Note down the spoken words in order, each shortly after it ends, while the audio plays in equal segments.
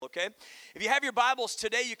okay? If you have your Bibles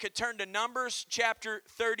today, you could turn to Numbers chapter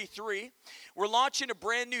 33. We're launching a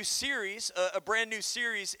brand new series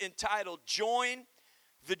entitled Join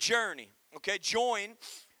the Journey, okay? Join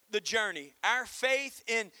the Journey. Our faith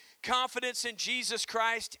in confidence in Jesus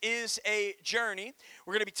Christ is a journey.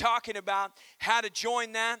 We're going to be talking about how to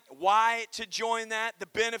join that, why to join that, the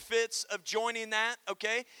benefits of joining that,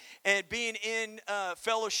 okay? And being in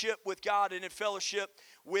fellowship with God and in fellowship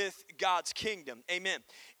with God's kingdom. Amen.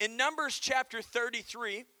 In Numbers chapter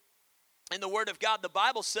 33, in the Word of God, the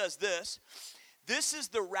Bible says this. This is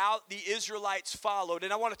the route the Israelites followed.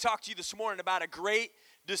 And I want to talk to you this morning about a great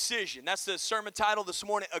decision. That's the sermon title this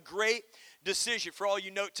morning, a great decision for all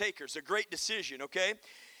you note takers, a great decision, okay?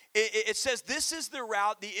 It says this is the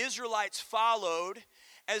route the Israelites followed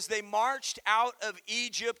as they marched out of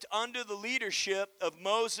Egypt under the leadership of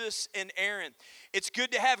Moses and Aaron. It's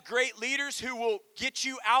good to have great leaders who will get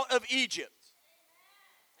you out of Egypt.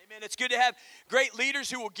 Amen. It's good to have great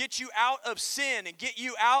leaders who will get you out of sin and get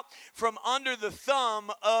you out from under the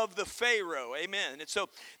thumb of the Pharaoh. Amen. And so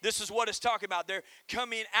this is what it's talking about. They're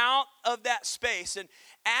coming out of that space and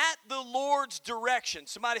at the Lord's direction.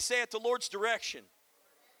 Somebody say at the Lord's direction.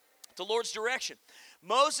 At the Lord's direction.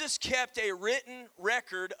 Moses kept a written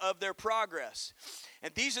record of their progress.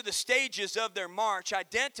 And these are the stages of their march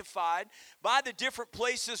identified by the different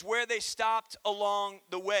places where they stopped along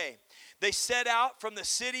the way. They set out from the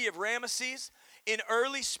city of Ramesses in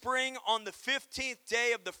early spring on the 15th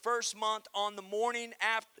day of the first month on the morning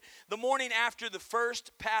after the first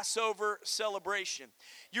Passover celebration.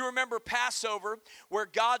 You remember Passover where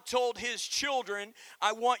God told his children,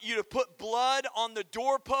 I want you to put blood on the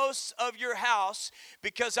doorposts of your house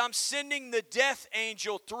because I'm sending the death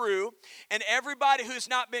angel through, and everybody who's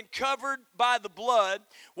not been covered by the blood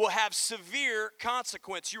will have severe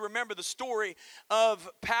consequence. You remember the story of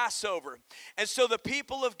Passover. And so the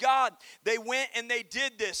people of God, they went and they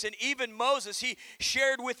did this. And even Moses, he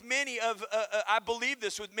shared with many of, I believe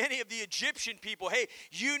this, with many of the Egyptian people, hey,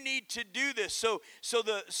 you need to do this. So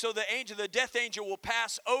the death angel will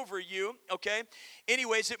pass over you, okay?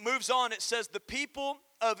 Anyways, it moves on. It says, the people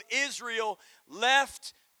of Israel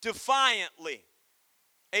left defiantly.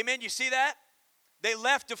 Amen, you see that? They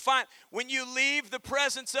left defiant. When you leave the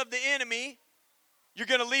presence of the enemy, you're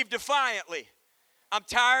going to leave defiantly. I'm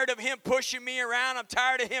tired of him pushing me around. I'm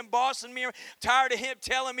tired of him bossing me around. Tired of him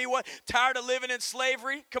telling me what. Tired of living in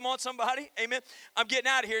slavery. Come on, somebody. Amen. I'm getting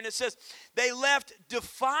out of here. And it says, they left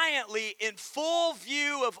defiantly in full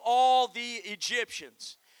view of all the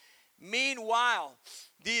Egyptians. Meanwhile,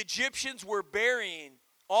 the Egyptians were burying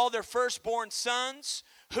all their firstborn sons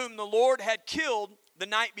whom the Lord had killed the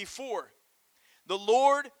night before. The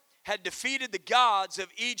Lord had defeated the gods of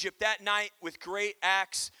Egypt that night with great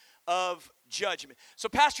acts of judgment. So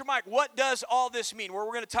Pastor Mike, what does all this mean? Well,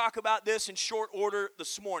 we're going to talk about this in short order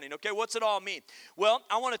this morning, okay? What's it all mean? Well,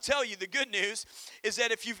 I want to tell you the good news is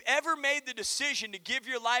that if you've ever made the decision to give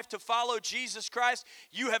your life to follow Jesus Christ,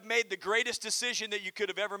 you have made the greatest decision that you could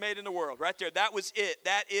have ever made in the world, right there. That was it.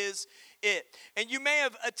 That is it. And you may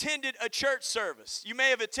have attended a church service. You may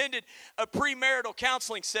have attended a premarital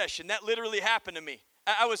counseling session. That literally happened to me.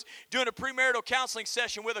 I was doing a premarital counseling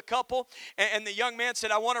session with a couple, and the young man said,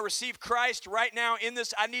 I want to receive Christ right now in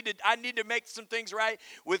this. I need to make some things right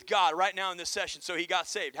with God right now in this session. So he got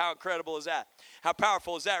saved. How incredible is that? How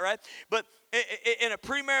powerful is that, right? But in a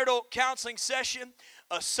premarital counseling session,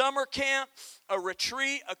 a summer camp, a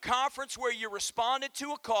retreat, a conference where you responded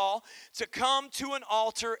to a call to come to an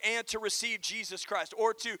altar and to receive Jesus Christ,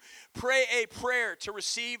 or to pray a prayer to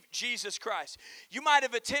receive Jesus Christ. You might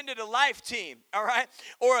have attended a life team, all right,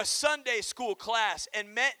 or a Sunday school class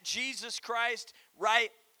and met Jesus Christ right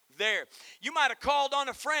there. You might have called on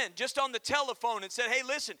a friend just on the telephone and said, hey,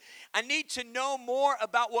 listen, I need to know more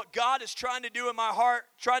about what God is trying to do in my heart,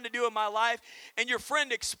 trying to do in my life. And your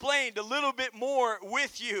friend explained a little bit more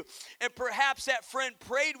with you. And perhaps that friend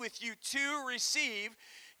prayed with you to receive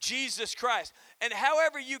Jesus Christ. And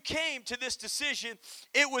however you came to this decision,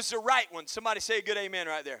 it was the right one. Somebody say a good amen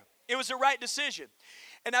right there. It was the right decision.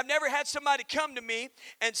 And I've never had somebody come to me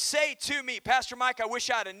and say to me, Pastor Mike, I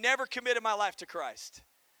wish I'd have never committed my life to Christ.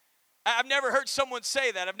 I've never heard someone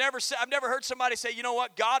say that. I've never heard somebody say, you know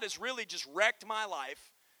what, God has really just wrecked my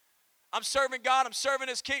life. I'm serving God, I'm serving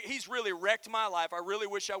his king. He's really wrecked my life. I really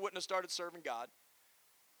wish I wouldn't have started serving God.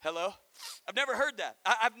 Hello? I've never heard that.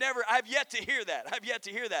 I've yet to hear that. I've yet to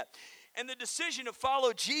hear that. And the decision to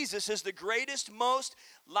follow Jesus is the greatest, most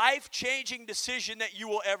life-changing decision that you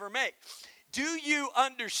will ever make. Do you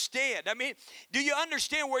understand? I mean, do you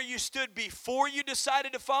understand where you stood before you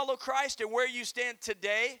decided to follow Christ and where you stand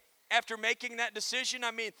today after making that decision?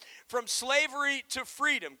 I mean, from slavery to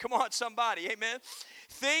freedom. Come on, somebody, amen?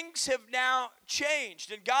 Things have now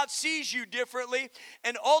changed, and God sees you differently,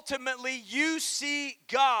 and ultimately you see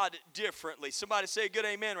God differently. Somebody say a good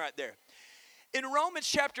amen right there. In Romans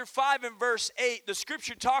chapter 5 and verse 8, the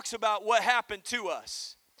scripture talks about what happened to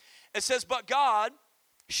us. It says, but God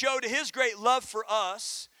showed his great love for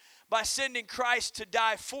us by sending Christ to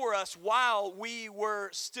die for us while we were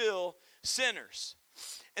still sinners.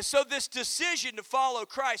 And so this decision to follow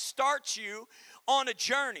Christ starts you on a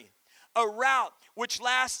journey, a route which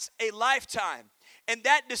lasts a lifetime. And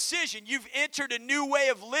that decision, you've entered a new way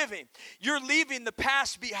of living. You're leaving the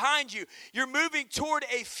past behind you. You're moving toward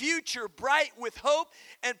a future bright with hope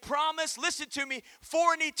and promise, listen to me,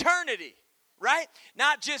 for an eternity, right?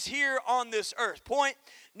 Not just here on this earth. Point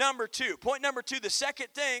number two, the second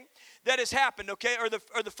thing that has happened, okay, or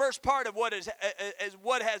the first part of what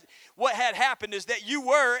had happened is that you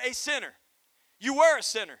were a sinner. You were a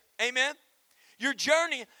sinner. Amen. Your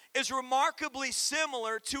journey is remarkably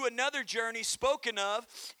similar to another journey spoken of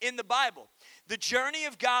in the Bible. The journey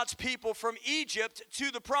of God's people from Egypt to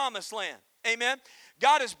the promised land. Amen.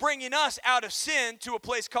 God is bringing us out of sin to a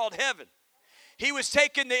place called heaven. He was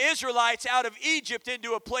taking the Israelites out of Egypt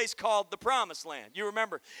into a place called the Promised Land. You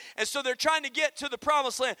remember? And so they're trying to get to the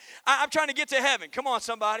Promised Land. I'm trying to get to heaven. Come on,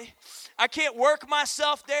 somebody. I can't work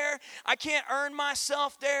myself there. I can't earn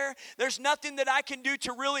myself there. There's nothing that I can do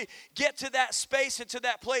to really get to that space and to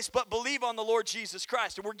that place but believe on the Lord Jesus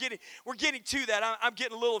Christ. And we're getting to that. I'm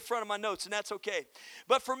getting a little in front of my notes, and that's okay.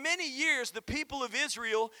 But for many years, the people of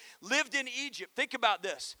Israel lived in Egypt. Think about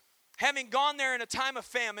this. Having gone there in a time of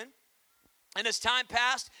famine, and as time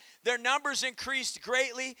passed, their numbers increased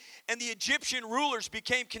greatly, and the Egyptian rulers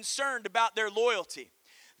became concerned about their loyalty.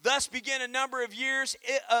 Thus began a number of years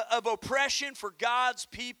of oppression for God's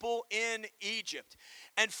people in Egypt.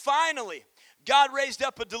 And finally, God raised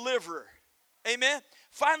up a deliverer. Amen?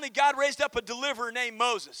 Finally, God raised up a deliverer named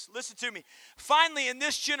Moses. Listen to me. Finally, in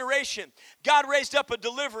this generation, God raised up a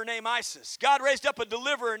deliverer named Isis. God raised up a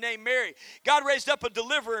deliverer named Mary. God raised up a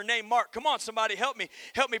deliverer named Mark. Come on, somebody, help me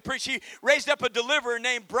preach. He raised up a deliverer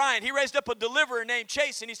named Brian. He raised up a deliverer named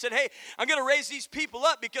Chase, and he said, hey, I'm going to raise these people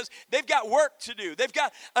up because they've got work to do. They've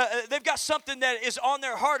got something that is on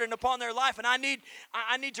their heart and upon their life, and I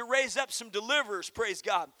need to raise up some deliverers, praise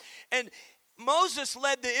God. And Moses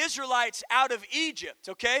led the Israelites out of Egypt,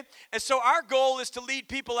 okay? And so our goal is to lead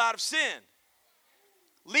people out of sin.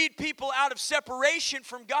 Lead people out of separation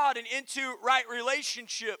from God and into right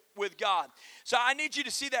relationship with God. So I need you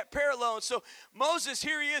to see that parallel. And so Moses,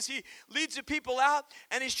 here he is, he leads the people out,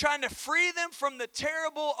 and he's trying to free them from the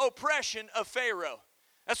terrible oppression of Pharaoh.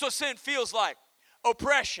 That's what sin feels like.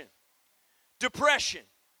 Oppression, depression,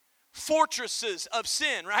 fortresses of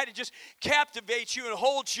sin, right? It just captivates you and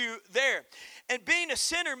holds you there. And being a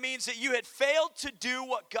sinner means that you had failed to do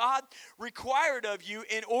what God required of you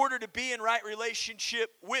in order to be in right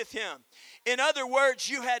relationship with Him. In other words,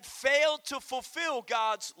 you had failed to fulfill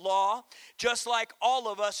God's law, just like all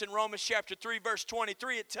of us in Romans chapter 3, verse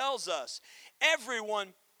 23, it tells us,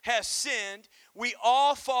 everyone has sinned. We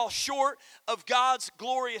all fall short of God's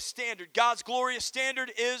glorious standard. God's glorious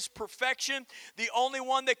standard is perfection. The only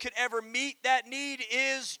one that could ever meet that need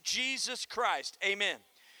is Jesus Christ. Amen.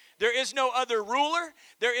 There is no other ruler.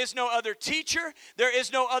 There is no other teacher. There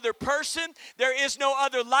is no other person. There is no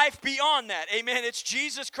other life beyond that. Amen. It's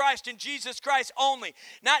Jesus Christ and Jesus Christ only.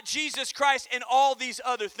 Not Jesus Christ and all these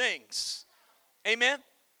other things. Amen.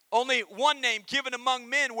 Only one name given among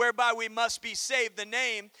men whereby we must be saved, the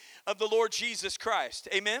name of the Lord Jesus Christ.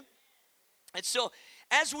 Amen? And so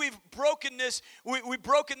as we've broken this, we've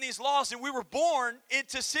broken these laws, and we were born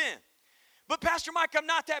into sin. But Pastor Mike, I'm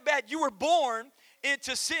not that bad. You were born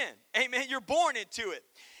into sin. Amen? You're born into it.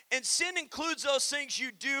 And sin includes those things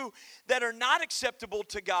you do that are not acceptable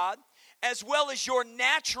to God, as well as your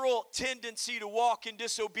natural tendency to walk in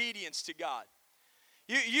disobedience to God.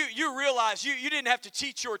 You realize you didn't have to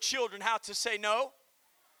teach your children how to say no?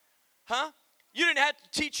 Huh? You didn't have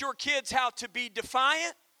to teach your kids how to be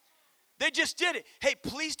defiant? They just did it. Hey,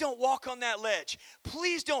 please don't walk on that ledge.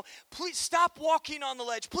 Please stop walking on the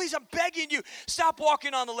ledge. Please, I'm begging you, stop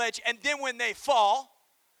walking on the ledge. And then when they fall,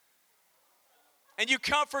 and you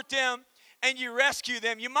comfort them, and you rescue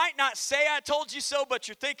them, you might not say, I told you so, but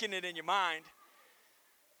you're thinking it in your mind.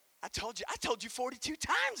 I told you 42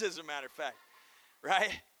 times, as a matter of fact.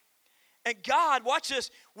 Right? And God, watch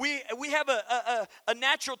this, we have a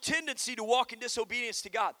natural tendency to walk in disobedience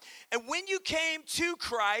to God. And when you came to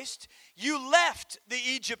Christ, you left the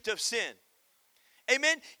Egypt of sin.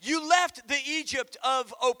 Amen. You left the Egypt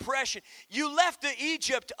of oppression. You left the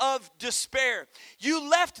Egypt of despair. You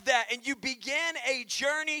left that and you began a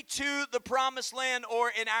journey to the promised land,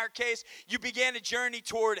 or in our case, you began a journey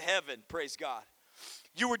toward heaven. Praise God.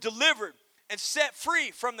 You were delivered and set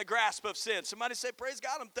free from the grasp of sin. Somebody say, praise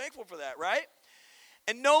God, I'm thankful for that, right?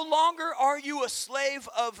 And no longer are you a slave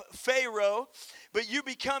of Pharaoh, but you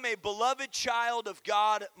become a beloved child of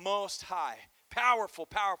God Most High. Powerful,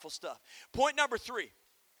 powerful stuff. Point number 3.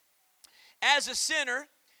 As a sinner,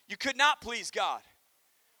 you could not please God.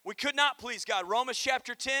 We could not please God. Romans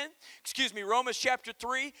chapter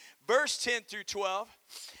 3, verse 10 through 12.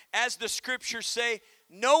 As the scriptures say,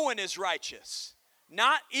 no one is righteous.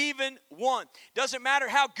 Not even one. Doesn't matter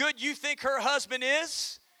how good you think her husband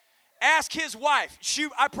is. Ask his wife.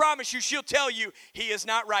 I promise you, she'll tell you he is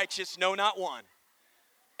not righteous. No, not one.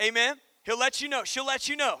 Amen? He'll let you know. She'll let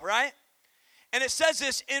you know, right? And it says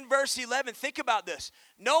this in verse 11. Think about this.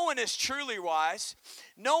 No one is truly wise.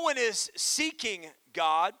 No one is seeking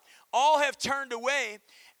God. All have turned away,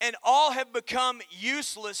 and all have become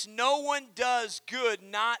useless. No one does good,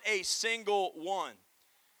 not a single one.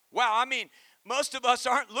 Wow, I mean, most of us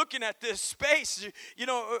aren't looking at this space,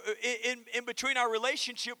 in between our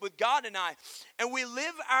relationship with God and I. And we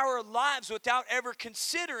live our lives without ever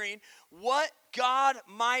considering what God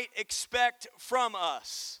might expect from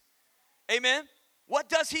us. Amen? What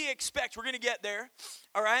does he expect? We're going to get there,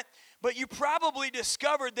 all right? But you probably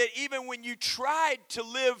discovered that even when you tried to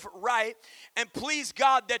live right and please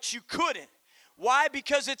God that you couldn't. Why?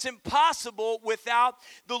 Because it's impossible without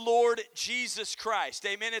the Lord Jesus Christ.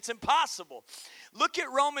 Amen? It's impossible. Look at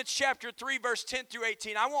Romans chapter 3, verse 10 through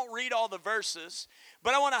 18. I won't read all the verses,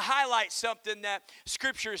 but I want to highlight something that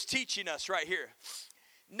Scripture is teaching us right here.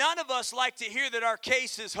 None of us like to hear that our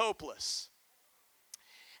case is hopeless.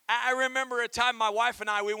 I remember a time my wife and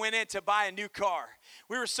we went in to buy a new car.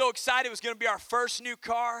 We were so excited. It was going to be our first new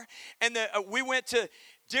car. And we went to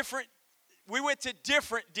different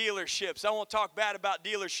dealerships. I won't talk bad about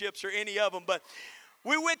dealerships or any of them, but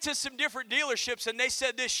we went to some different dealerships, and they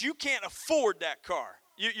said this: you can't afford that car.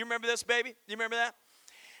 You remember this, baby? You remember that?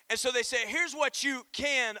 And so they said, here's what you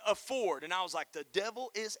can afford. And I was like, the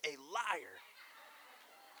devil is a liar.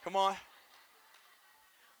 Come on.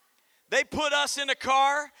 They put us in a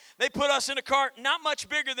car not much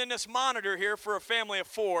bigger than this monitor here for a family of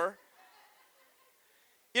 4.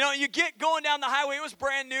 You know, you get going down the highway. It was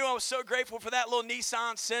brand new. I was so grateful for that little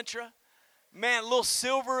Nissan Sentra. Man, little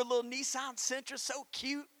Nissan Sentra, so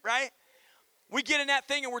cute, right? We get in that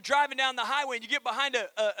thing and we're driving down the highway, and you get behind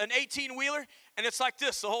an 18-wheeler, and it's like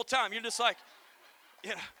this the whole time. You're just like,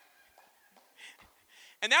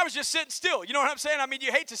 And that was just sitting still. You know what I'm saying? I mean,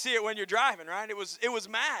 you hate to see it when you're driving, right? It was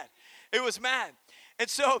mad. It was mad. And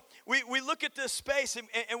so we look at this space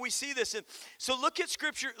and we see this. And so look at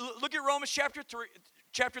Scripture. Look at Romans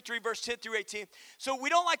chapter 3, verse 10 through 18. So we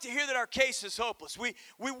don't like to hear that our case is hopeless. We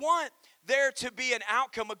want there to be an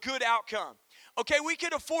outcome, a good outcome. Okay, we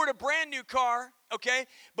could afford a brand new car, okay,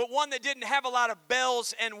 but one that didn't have a lot of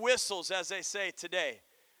bells and whistles, as they say today.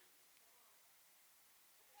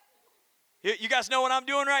 You guys know what I'm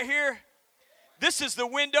doing right here? This is the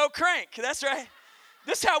window crank. That's right.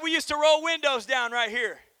 This is how we used to roll windows down right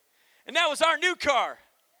here. And that was our new car.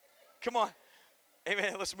 Come on.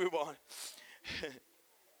 Amen. Let's move on.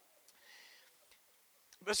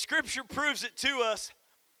 But Scripture proves it to us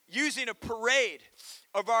using a parade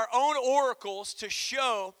of our own oracles to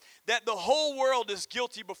show that the whole world is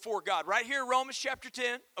guilty before God. Right here, Romans chapter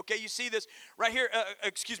 10. Okay, you see this right here.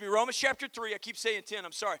 Romans chapter 3. I keep saying 10.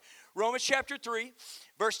 I'm sorry. Romans chapter 3,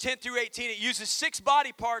 verse 10 through 18. It uses 6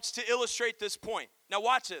 body parts to illustrate this point. Now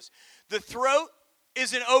watch this. The throat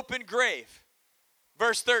is an open grave.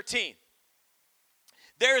 Verse 13.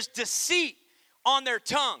 There is deceit on their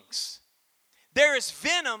tongues. There is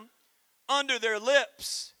venom under their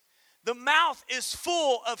lips. The mouth is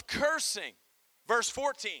full of cursing. Verse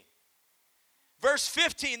 14. Verse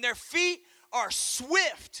 15, their feet are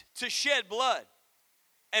swift to shed blood.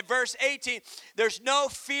 And verse 18, there's no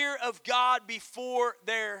fear of God before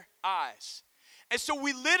their eyes. And so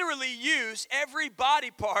we literally use every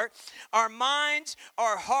body part, our minds,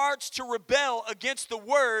 our hearts, to rebel against the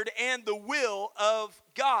word and the will of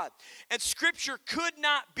God. And Scripture could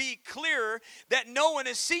not be clearer that no one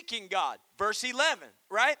is seeking God. Verse 11,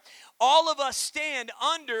 right? All of us stand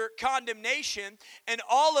under condemnation, and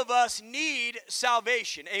all of us need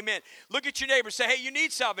salvation. Amen. Look at your neighbor. Say, hey, you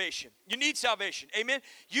need salvation. You need salvation. Amen.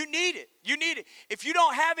 You need it. You need it. If you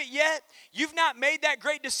don't have it yet, you've not made that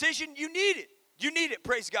great decision, you need it. You need it,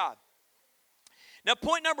 praise God. Now,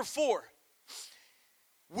 point number 4.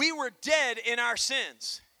 We were dead in our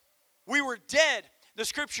sins. We were dead, the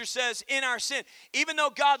scripture says, in our sin. Even though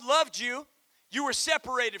God loved you, you were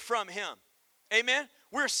separated from him. Amen?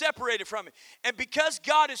 We're separated from him. And because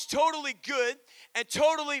God is totally good and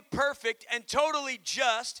totally perfect and totally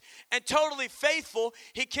just and totally faithful,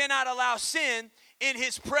 he cannot allow sin in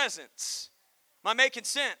his presence. Am I making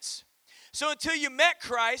sense? So until you met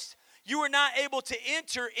Christ, you were not able to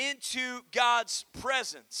enter into God's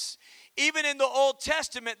presence. Even in the Old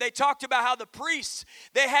Testament, they talked about how the priests,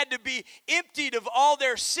 they had to be emptied of all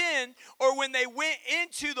their sin, or when they went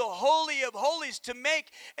into the Holy of Holies to make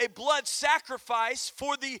a blood sacrifice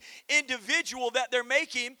for the individual that they're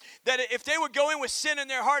making, that if they would go in with sin in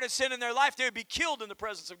their heart and sin in their life, they would be killed in the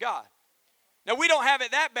presence of God. Now, we don't have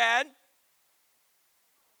it that bad.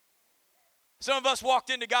 Some of us walked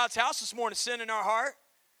into God's house this morning, sin in our heart.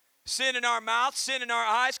 Sin in our mouth, sin in our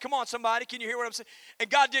eyes. Come on, somebody. Can you hear what I'm saying? And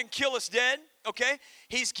God didn't kill us dead, okay?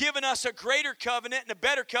 He's given us a greater covenant and a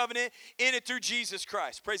better covenant in it through Jesus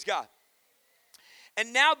Christ. Praise God.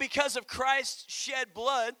 And now because of Christ's shed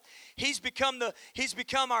blood, he's become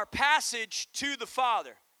our passage to the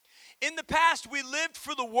Father. In the past, we lived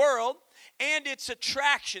for the world and its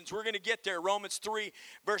attractions. We're going to get there. Romans 3,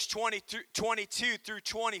 verse 22 through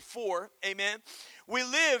 24. Amen. We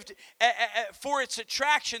lived for its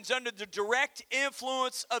attractions under the direct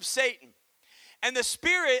influence of Satan. And the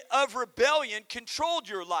spirit of rebellion controlled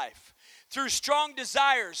your life through strong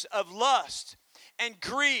desires of lust and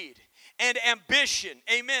greed and ambition.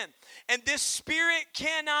 Amen. And this spirit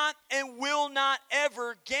cannot and will not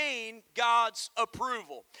ever gain God's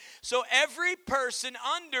approval. So every person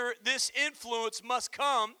under this influence must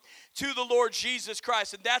come to the Lord Jesus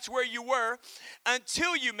Christ. And that's where you were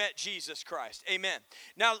until you met Jesus Christ. Amen.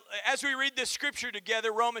 Now, as we read this scripture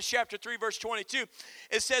together, Romans chapter 3, verse 22,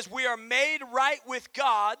 it says, we are made right with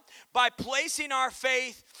God by placing our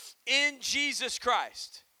faith in Jesus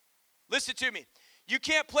Christ. Listen to me. You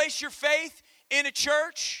can't place your faith in a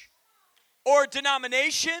church or a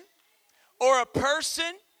denomination or a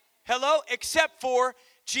person, except for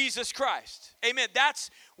Jesus Christ. Amen. That's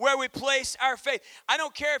where we place our faith. I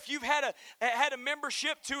don't care if you've had a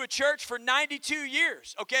membership to a church for 92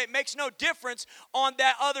 years, okay? It makes no difference on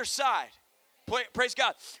that other side. Praise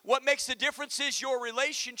God. What makes the difference is your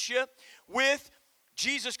relationship with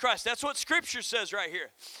Jesus Christ. That's what Scripture says right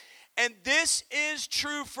here. And this is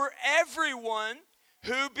true for everyone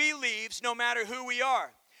who believes, no matter who we are.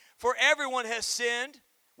 For everyone has sinned.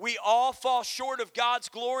 We all fall short of God's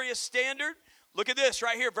glorious standard. Look at this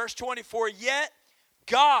right here, verse 24. Yet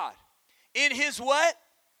God, in his what?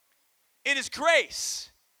 In his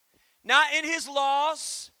grace. Not in his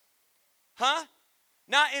laws.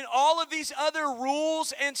 Not in all of these other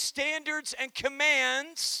rules and standards and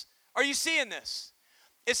commands. Are you seeing this?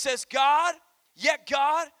 It says God, yet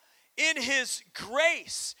God, in his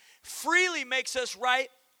grace, freely makes us right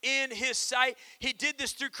in his sight. He did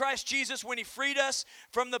this through Christ Jesus when he freed us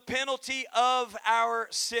from the penalty of our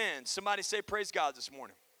sins. Somebody say praise God this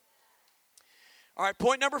morning. All right,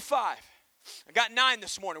 point number 5. I got 9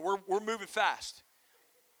 this morning. We're moving fast.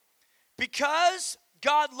 Because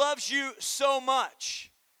God loves you so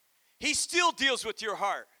much, he still deals with your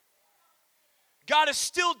heart. God is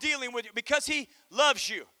still dealing with you because he loves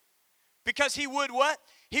you. Because he would what?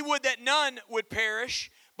 He would that none would perish,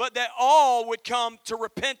 but that all would come to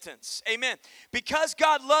repentance. Amen. Because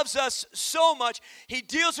God loves us so much, he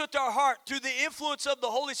deals with our heart through the influence of the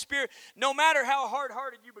Holy Spirit, no matter how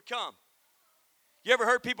hard-hearted you become. You ever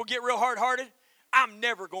heard people get real hard-hearted? I'm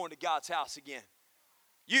never going to God's house again.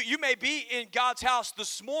 You may be in God's house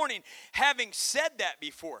this morning having said that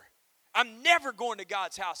before. I'm never going to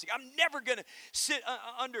God's house again. I'm never going to sit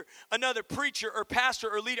under another preacher or pastor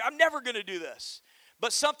or leader. I'm never going to do this.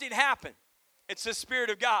 But something happened. It's the Spirit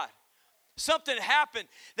of God. Something happened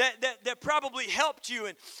that probably helped you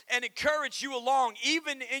and encouraged you along,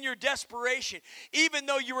 even in your desperation, even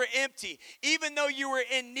though you were empty, even though you were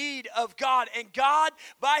in need of God. And God,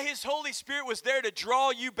 by his Holy Spirit, was there to draw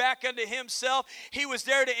you back unto himself. He was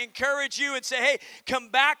there to encourage you and say, hey, come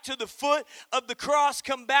back to the foot of the cross.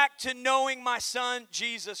 Come back to knowing my Son,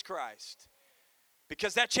 Jesus Christ.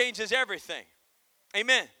 Because that changes everything.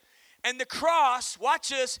 Amen. And the cross, watch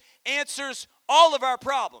this, answers all of our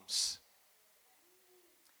problems.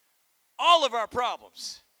 All of our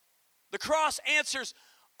problems. The cross answers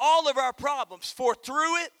all of our problems. For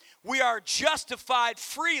through it, we are justified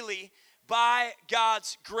freely by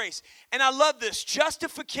God's grace. And I love this.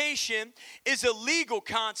 Justification is a legal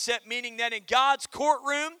concept, meaning that in God's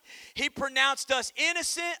courtroom, he pronounced us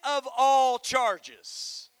innocent of all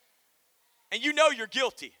charges. And you know you're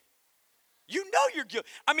guilty. You know you're guilty.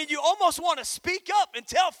 I mean, you almost want to speak up and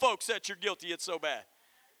tell folks that you're guilty. It's so bad.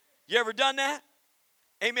 You ever done that?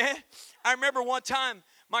 Amen. I remember one time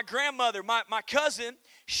my grandmother, my cousin,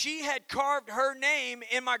 she had carved her name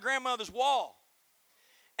in my grandmother's wall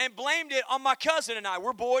and blamed it on my cousin and I.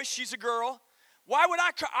 We're boys, she's a girl. Why would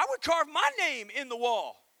I would carve my name in the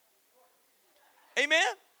wall?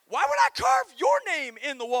 Amen. Why would I carve your name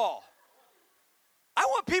in the wall? I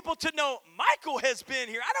want people to know Michael has been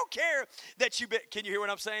here. I don't care that you've been. Can you hear what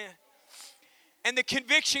I'm saying? And the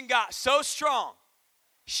conviction got so strong.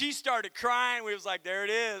 She started crying. We was like, there it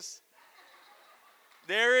is.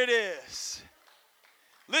 There it is.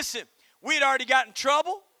 Listen, we had already gotten in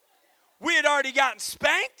trouble. We had already gotten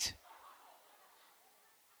spanked.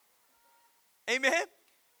 Amen.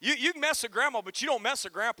 You can mess with grandma, but you don't mess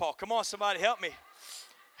with grandpa. Come on, somebody help me.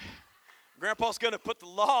 Grandpa's going to put the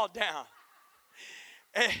law down.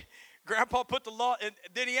 And Grandpa put the law, and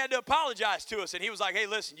then he had to apologize to us. And he was like, hey,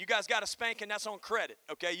 listen, you guys got a spanking, that's on credit,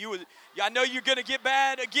 okay? I know you're going to get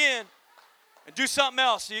bad again and do something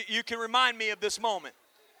else. You can remind me of this moment.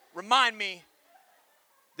 Remind me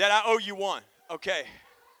that I owe you one, okay?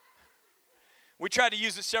 We tried to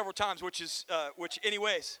use it several times, which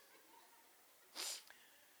anyways,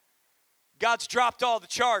 God's dropped all the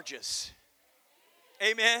charges.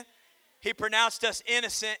 Amen. He pronounced us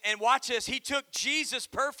innocent. And watch this. He took Jesus'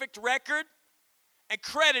 perfect record and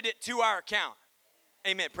credited it to our account.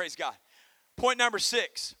 Amen. Praise God. Point number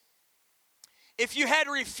 6. If you had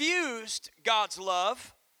refused God's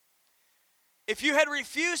love, if you had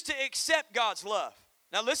refused to accept God's love,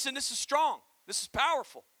 now listen, this is strong. This is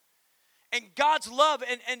powerful. And God's love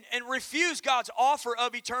and refuse God's offer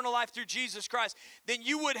of eternal life through Jesus Christ, then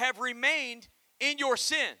you would have remained in your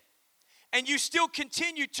sin. And you still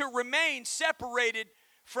continue to remain separated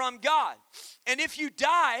from God. And if you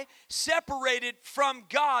die separated from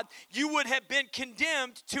God, you would have been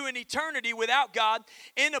condemned to an eternity without God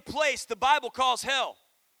in a place the Bible calls hell.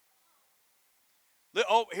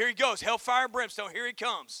 Oh, here he goes. Hellfire and brimstone. Here he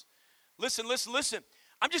comes. Listen.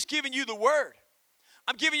 I'm just giving you the word.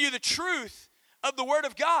 I'm giving you the truth of the word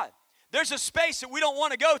of God. There's a space that we don't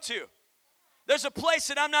want to go to. There's a place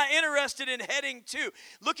that I'm not interested in heading to.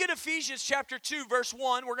 Look at Ephesians chapter 2, verse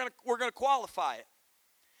 1. We're gonna qualify it.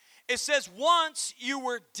 It says, once you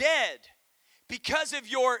were dead because of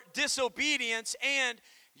your disobedience and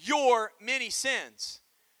your many sins.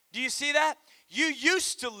 Do you see that? You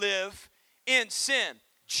used to live in sin,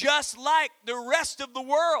 just like the rest of the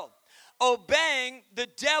world, obeying the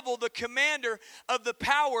devil, the commander of the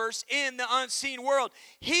powers in the unseen world.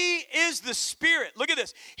 He is the Spirit. Look at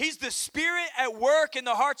this. He's the Spirit at work in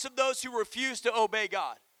the hearts of those who refuse to obey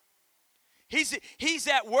God. He's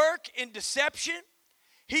at work in deception.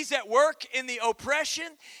 He's at work in the oppression.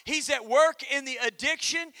 He's at work in the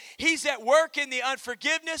addiction. He's at work in the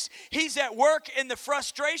unforgiveness. He's at work in the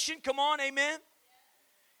frustration. Come on, amen?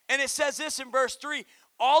 And it says this in verse 3.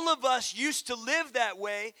 All of us used to live that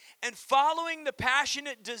way and following the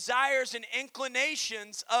passionate desires and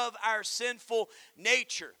inclinations of our sinful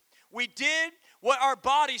nature. We did what our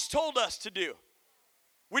bodies told us to do.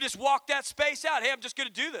 We just walked that space out. Hey, I'm just going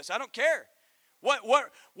to do this. I don't care. What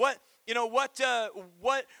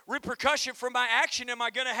repercussion from my action am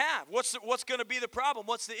I going to have? What's going to be the problem?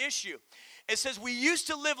 What's the issue? It says we used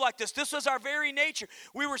to live like this. This was our very nature.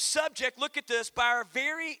 We were subject, look at this, by our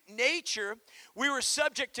very nature, we were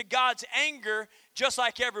subject to God's anger just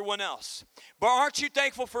like everyone else. But aren't you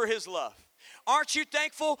thankful for His love? Aren't you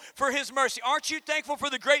thankful for His mercy? Aren't you thankful for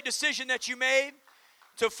the great decision that you made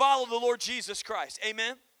to follow the Lord Jesus Christ?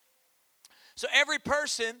 Amen? So every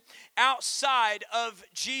person outside of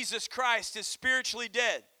Jesus Christ is spiritually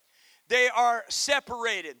dead. They are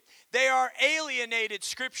separated. They are alienated,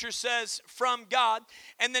 Scripture says, from God.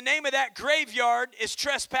 And the name of that graveyard is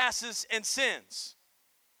trespasses and sins.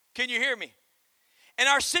 Can you hear me? And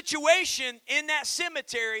our situation in that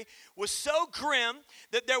cemetery was so grim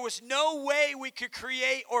that there was no way we could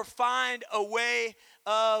create or find a way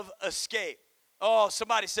of escape. Oh,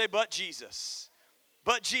 somebody say, but Jesus.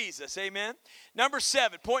 But Jesus, amen.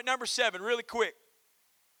 Point number 7, really quick.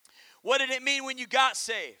 What did it mean when you got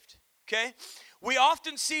saved? Okay? We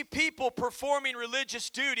often see people performing religious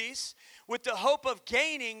duties with the hope of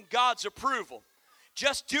gaining God's approval.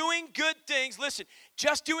 Just doing good things, listen,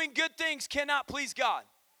 just doing good things cannot please God.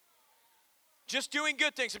 Just doing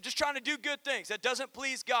good things. I'm just trying to do good things. That doesn't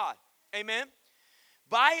please God. Amen?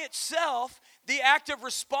 By itself, the act of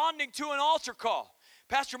responding to an altar call.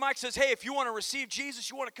 Pastor Mike says, hey, if you want to receive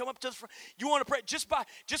Jesus, you want to come up to the front, you want to pray. Just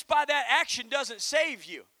by that action doesn't save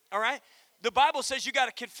you, all right? The Bible says you got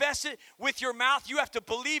to confess it with your mouth. You have to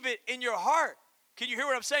believe it in your heart. Can you hear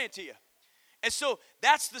what I'm saying to you? And so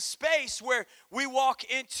that's the space where we walk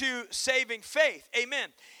into saving faith. Amen.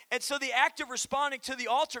 And so the act of responding to the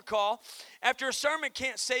altar call after a sermon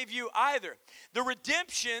can't save you either. The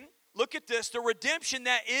redemption, look at this, the redemption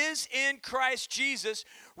that is in Christ Jesus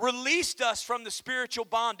released us from the spiritual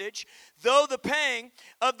bondage, though the paying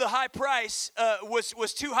of the high price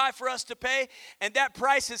was too high for us to pay, and that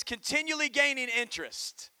price is continually gaining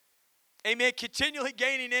interest. Amen, continually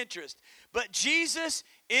gaining interest. But Jesus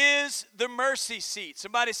is the mercy seat.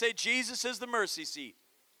 Somebody say, Jesus is the mercy seat.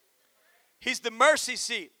 He's the mercy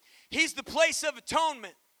seat. He's the place of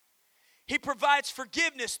atonement. He provides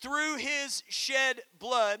forgiveness through his shed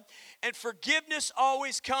blood. And forgiveness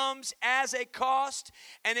always comes as a cost,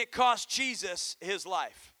 and it cost Jesus his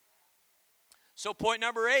life. So point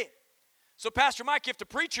number 8. So Pastor Mike, if the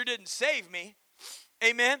preacher didn't save me,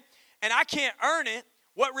 amen, and I can't earn it,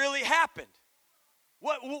 what really happened?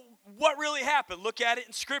 What really happened? Look at it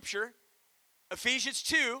in Scripture. Ephesians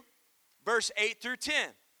 2, verse 8 through 10.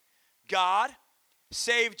 God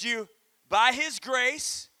saved you by his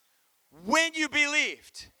grace when you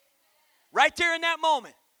believed. Right there in that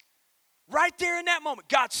moment. Right there in that moment.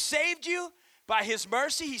 God saved you by his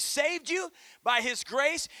mercy. He saved you by his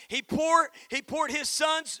grace. He poured his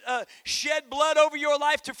son's shed blood over your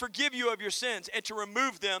life to forgive you of your sins and to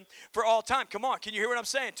remove them for all time. Come on, can you hear what I'm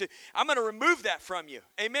saying? I'm going to remove that from you.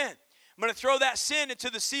 Amen. I'm going to throw that sin into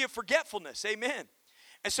the sea of forgetfulness. Amen.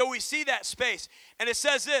 And so we see that space. And it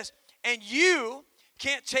says this, and you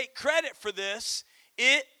can't take credit for this.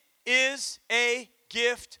 It is a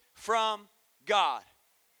gift from God.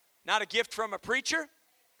 Not a gift from a preacher.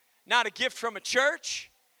 Not a gift from a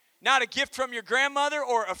church. Not a gift from your grandmother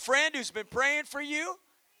or a friend who's been praying for you.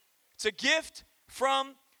 It's a gift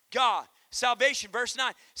from God. Salvation, verse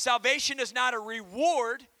 9. Salvation is not a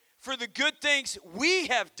reward for the good things we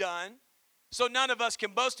have done, so none of us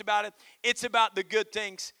can boast about it. It's about the good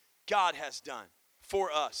things God has done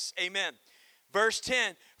for us. Amen. Verse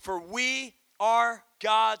 10. For we are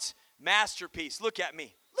God's masterpiece. Look at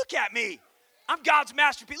me. Look at me. I'm God's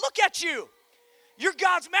masterpiece. Look at you. You're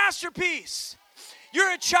God's masterpiece.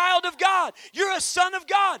 You're a child of God. You're a son of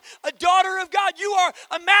God, a daughter of God. You are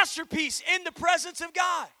a masterpiece in the presence of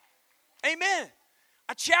God. Amen.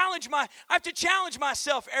 I have to challenge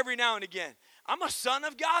myself every now and again. I'm a son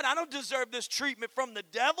of God. I don't deserve this treatment from the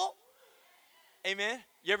devil. Amen.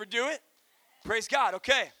 You ever do it? Praise God.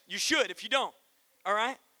 Okay. You should if you don't. All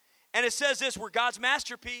right. And it says this, we're God's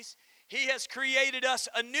masterpiece. He has created us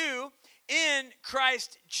anew in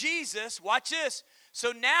Christ Jesus. Watch this.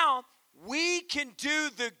 So now we can do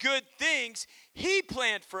the good things he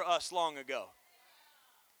planned for us long ago.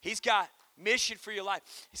 He's got mission for your life.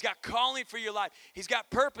 He's got calling for your life. He's got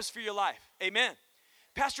purpose for your life. Amen.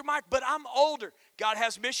 Pastor Mike, but I'm older. God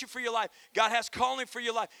has mission for your life. God has calling for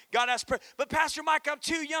your life. God has but Pastor Mike, I'm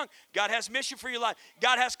too young. God has mission for your life.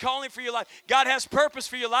 God has calling for your life. God has purpose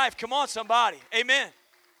for your life. Come on, somebody. Amen.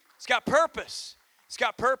 It's got purpose. It's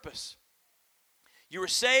got purpose. You were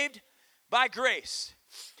saved by grace.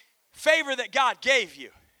 Favor that God gave you.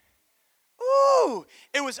 Ooh,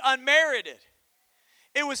 it was unmerited.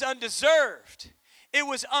 It was undeserved. It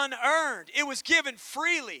was unearned. It was given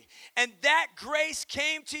freely. And that grace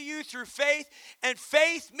came to you through faith. And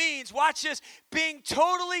faith means, watch this, being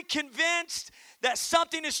totally convinced that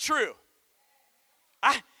something is true.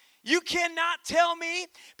 You cannot tell me,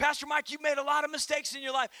 Pastor Mike, you made a lot of mistakes in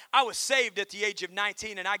your life. I was saved at the age of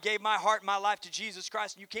 19 and I gave my heart and my life to Jesus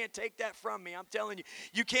Christ. And you can't take that from me. I'm telling you,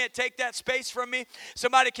 you can't take that space from me.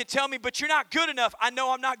 Somebody can tell me, but you're not good enough. I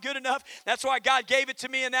know I'm not good enough. That's why God gave it to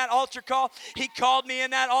me in that altar call. He called me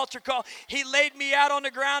in that altar call. He laid me out on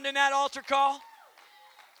the ground in that altar call.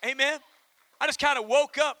 Amen. I just kind of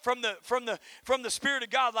woke up from the Spirit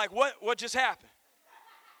of God like, what just happened?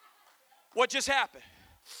 What just happened?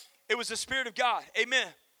 It was the Spirit of God. Amen.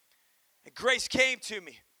 And grace came to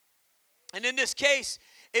me. And in this case,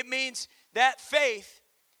 it means that faith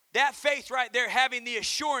right there, having the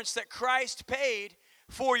assurance that Christ paid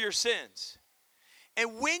for your sins.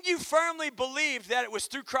 And when you firmly believed that it was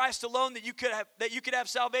through Christ alone that you could have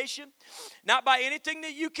salvation, not by anything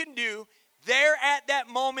that you can do, there at that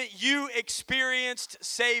moment you experienced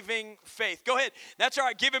saving faith. Go ahead. That's all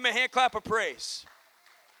right. Give him a hand clap of praise.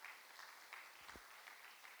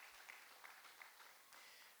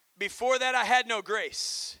 Before that, I had no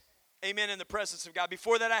grace. Amen, in the presence of God.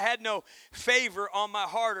 Before that, I had no favor on my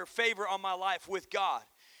heart or favor on my life with God.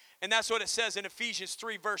 And that's what it says in Ephesians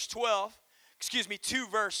 2 verse 12.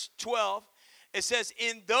 It says,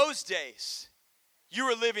 in those days, you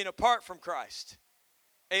were living apart from Christ.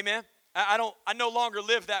 Amen. I no longer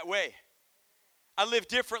live that way. I live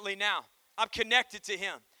differently now. I'm connected to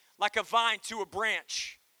him. like a vine to a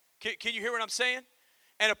branch. Can you hear what I'm saying?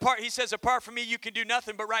 And he says, apart from me, you can do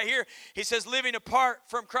nothing. But right here, he says, living apart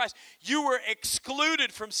from Christ, you were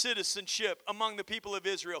excluded from citizenship among the people of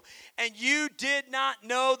Israel. And you did not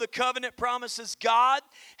know the covenant promises God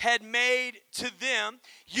had made to them.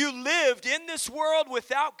 You lived in this world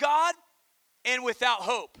without God and without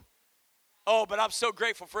hope. Oh, but I'm so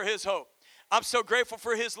grateful for his hope. I'm so grateful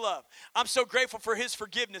for his love. I'm so grateful for his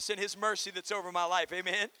forgiveness and his mercy that's over my life.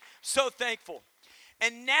 Amen. So thankful.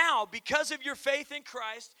 And now, because of your faith in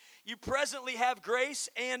Christ, you presently have grace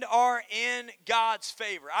and are in God's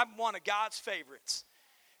favor. I'm one of God's favorites.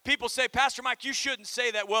 People say, Pastor Mike, you shouldn't say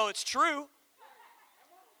that. Well, it's true.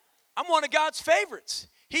 I'm one of God's favorites.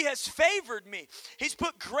 He has favored me. He's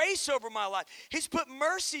put grace over my life. He's put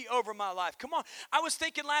mercy over my life. Come on. I was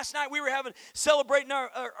thinking last night we were celebrating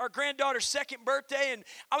our granddaughter's second birthday, and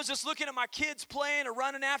I was just looking at my kids playing or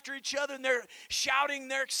running after each other, and they're shouting.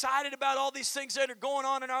 They're excited about all these things that are going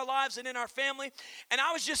on in our lives and in our family. And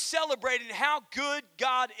I was just celebrating how good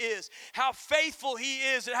God is, how faithful he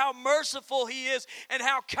is, and how merciful he is, and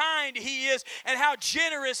how kind he is, and how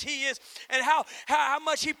generous he is, and how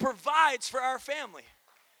much he provides for our family.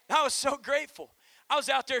 I was so grateful. I was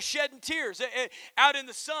out there shedding tears out in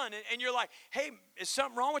the sun, and you're like, hey, is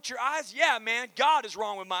something wrong with your eyes? Yeah, man, God is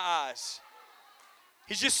wrong with my eyes.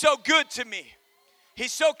 He's just so good to me.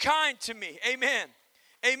 He's so kind to me. Amen.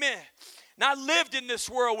 Amen. Now, I lived in this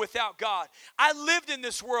world without God. I lived in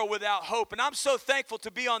this world without hope, and I'm so thankful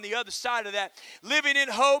to be on the other side of that, living in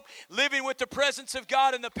hope, living with the presence of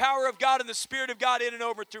God and the power of God and the Spirit of God in and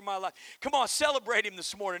over through my life. Come on, celebrate him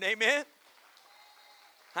this morning. Amen.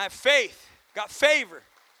 I have faith, got favor.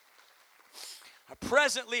 I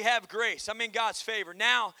presently have grace. I'm in God's favor.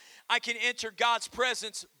 Now I can enter God's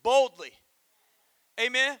presence boldly.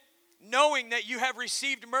 Amen? Knowing that you have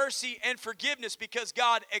received mercy and forgiveness because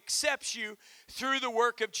God accepts you through the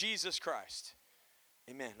work of Jesus Christ.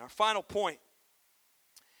 Amen. Our final point.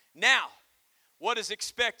 Now, what is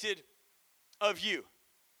expected of you?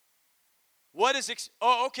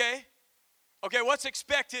 Okay, what's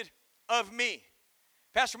expected of me?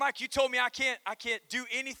 Pastor Mike, you told me I can't do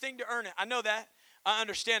anything to earn it. I know that. I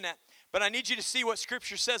understand that. But I need you to see what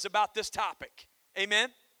Scripture says about this topic. Amen?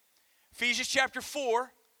 Ephesians chapter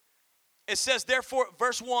 4, it says, therefore,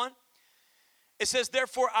 verse 1, it says,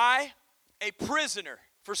 therefore I, a prisoner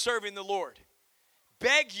for serving the Lord,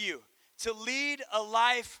 beg you to lead a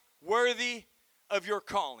life worthy of your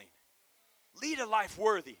calling. Lead a life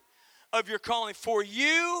worthy of your calling. For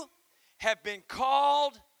you have been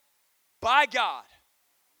called by God.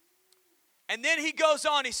 And then he goes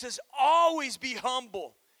on, he says, always be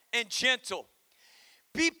humble and gentle.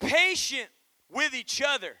 Be patient with each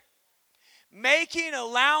other, making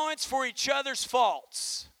allowance for each other's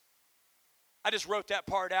faults. I just wrote that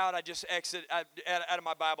part out. I just exited out of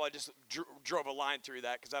my Bible. I just drove a line through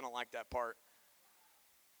that because I don't like that part.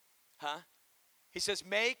 He says,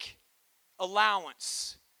 make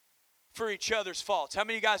allowance for each other's faults. How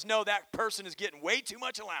many of you guys know that person is getting way too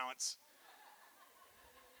much allowance?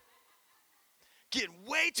 Getting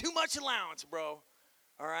way too much allowance, bro.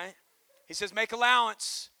 All right? He says, make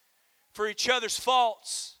allowance for each other's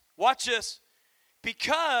faults. Watch this.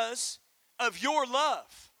 Because of your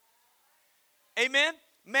love. Amen?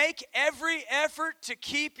 Make every effort to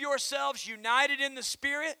keep yourselves united in the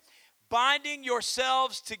Spirit, binding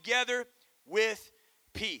yourselves together with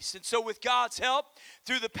peace. And so with God's help,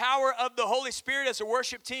 through the power of the Holy Spirit, as the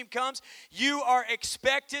worship team comes, you are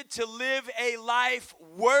expected to live a life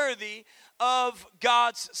worthy of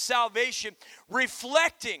God's salvation,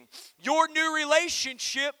 reflecting your new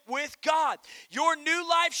relationship with God. Your new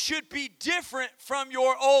life should be different from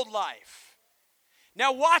your old life.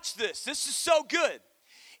 Now watch this. This is so good.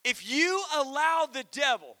 If you allow the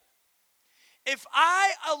devil, if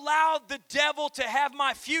I allow the devil to have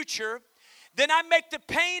my future, then I make the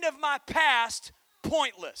pain of my past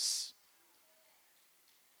pointless.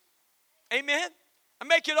 Amen? I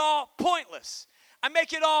make it all pointless. I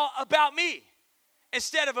make it all about me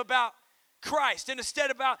instead of about Christ and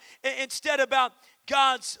instead about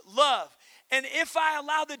God's love. And if I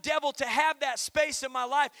allow the devil to have that space in my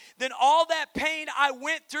life, then all that pain I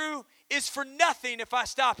went through is for nothing if I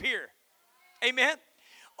stop here. Amen?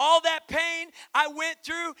 All that pain I went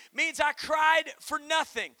through means I cried for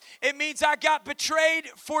nothing. It means I got betrayed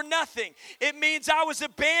for nothing. It means I was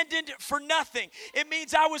abandoned for nothing. It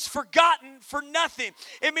means I was forgotten for nothing.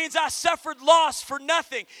 It means I suffered loss for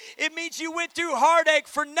nothing. It means you went through heartache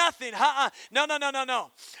for nothing.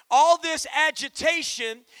 No. All this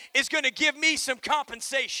agitation is going to give me some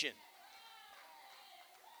compensation.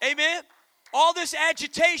 Amen? all this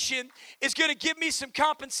agitation is going to give me some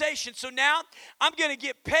compensation. So now I'm going to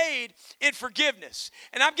get paid in forgiveness.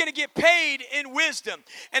 And I'm going to get paid in wisdom.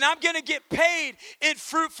 And I'm going to get paid in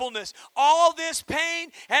fruitfulness. All this pain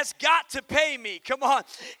has got to pay me. Come on.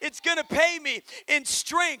 It's going to pay me in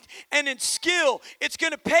strength and in skill. It's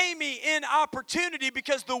going to pay me in opportunity,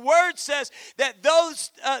 because the word says that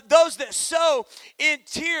those that sow in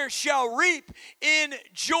tears shall reap in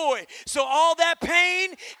joy. So all that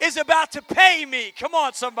pain is about to pay me. Come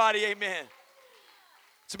on, somebody, amen.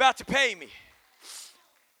 It's about to pay me.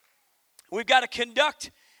 We've got to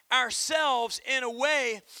conduct ourselves in a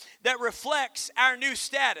way that reflects our new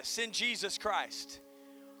status in Jesus Christ.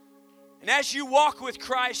 And as you walk with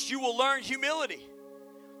Christ, you will learn humility.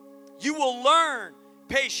 You will learn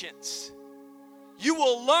patience. You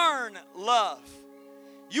will learn love.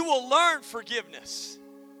 You will learn forgiveness.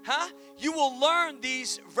 You will learn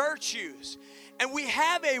these virtues. And we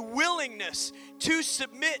have a willingness to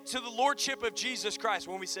submit to the lordship of Jesus Christ.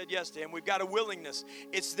 When we said yes to him, we've got a willingness.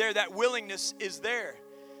 It's there. That willingness is there.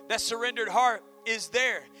 That surrendered heart is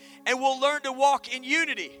there. And we'll learn to walk in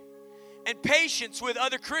unity and patience with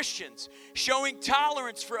other Christians, showing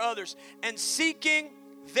tolerance for others and seeking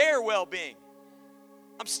their well-being.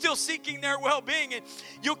 I'm still seeking their well-being. And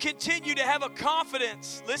you'll continue to have a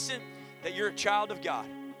confidence, listen, that you're a child of God.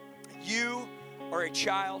 You are a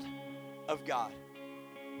child of God.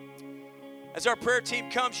 As our prayer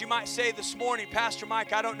team comes, you might say this morning, Pastor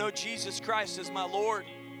Mike, I don't know Jesus Christ as my Lord,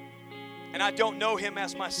 and I don't know him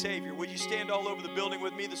as my Savior. Would you stand all over the building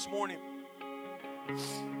with me this morning?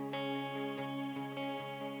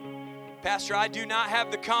 Pastor, I do not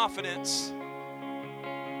have the confidence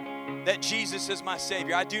that Jesus is my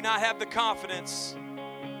Savior. I do not have the confidence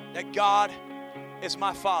that God is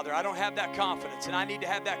my Father. I don't have that confidence, and I need to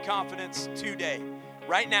have that confidence today.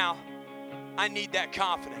 Right now, I need that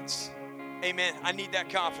confidence. Amen. I need that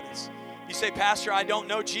confidence. You say, Pastor, I don't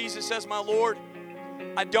know Jesus as my Lord.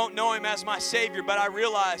 I don't know him as my Savior, but I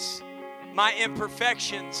realize my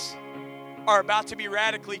imperfections are about to be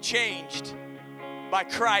radically changed by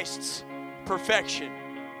Christ's perfection.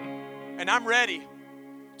 And I'm ready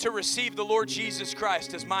to receive the Lord Jesus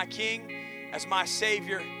Christ as my King, as my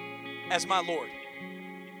Savior, as my Lord.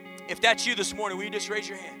 If that's you this morning, will you just raise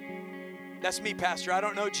your hand? That's me, Pastor. I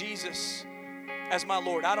don't know Jesus as my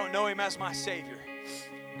Lord. I don't know him as my Savior.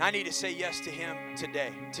 And I need to say yes to him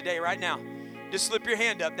today. Today, right now. Just slip your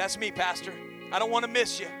hand up. That's me, Pastor. I don't want to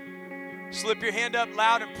miss you. Slip your hand up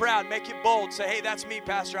loud and proud. Make it bold. Say, hey, that's me,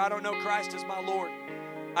 Pastor. I don't know Christ as my Lord.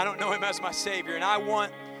 I don't know him as my Savior. And I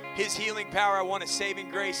want his healing power. I want his saving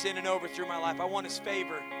grace in and over through my life. I want his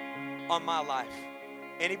favor on my life.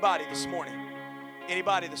 Anybody this morning?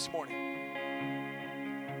 Anybody this morning?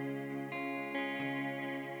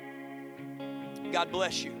 God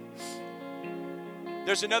bless you.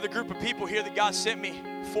 There's another group of people here that God sent me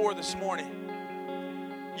for this morning.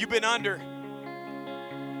 You've been under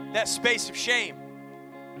that space of shame.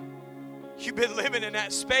 You've been living in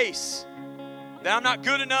that space that I'm not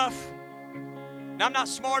good enough, and I'm not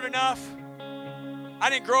smart enough. I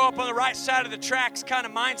didn't grow up on the right side of the tracks kind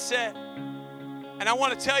of mindset. And I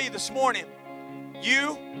want to tell you this morning,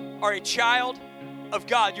 you are a child of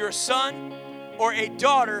God. You're a son or a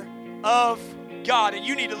daughter of God, and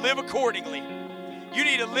you need to live accordingly. You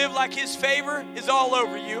need to live like his favor is all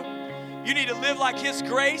over you. You need to live like his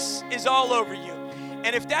grace is all over you.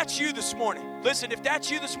 And if that's you this morning, listen, if that's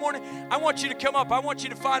you this morning, I want you to come up. I want you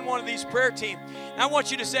to find one of these prayer team. And I want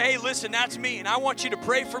you to say, hey, listen, that's me. And I want you to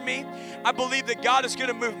pray for me. I believe that God is going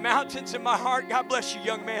to move mountains in my heart. God bless you,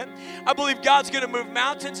 young man. I believe God's going to move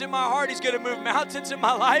mountains in my heart. He's going to move mountains in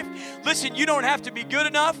my life. Listen, you don't have to be good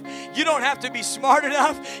enough. You don't have to be smart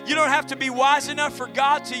enough. You don't have to be wise enough for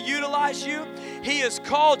God to utilize you. He has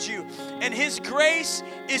called you, and his grace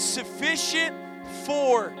is sufficient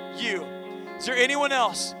for you. Is there anyone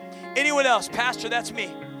else? Anyone else? Pastor, that's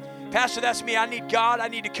me. Pastor, that's me. I need God. I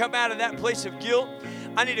need to come out of that place of guilt.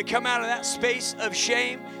 I need to come out of that space of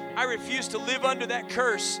shame. I refuse to live under that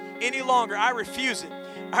curse any longer. I refuse it.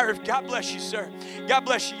 God bless you, sir. God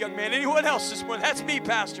bless you, young man. Anyone else this morning? That's me,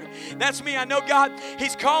 Pastor. That's me. I know God,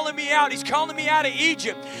 he's calling me out. He's calling me out of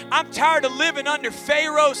Egypt. I'm tired of living under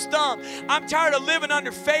Pharaoh's thumb. I'm tired of living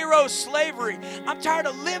under Pharaoh's slavery. I'm tired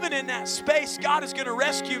of living in that space. God is going to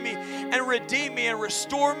rescue me and redeem me and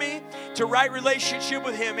restore me to right relationship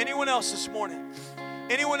with him. Anyone else this morning?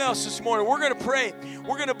 Anyone else this morning? We're going to pray.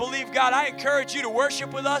 We're going to believe God. I encourage you to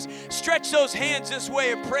worship with us. Stretch those hands this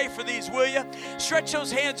way and pray for these, will you? Stretch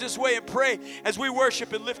those hands this way and pray as we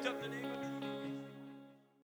worship and lift up the name.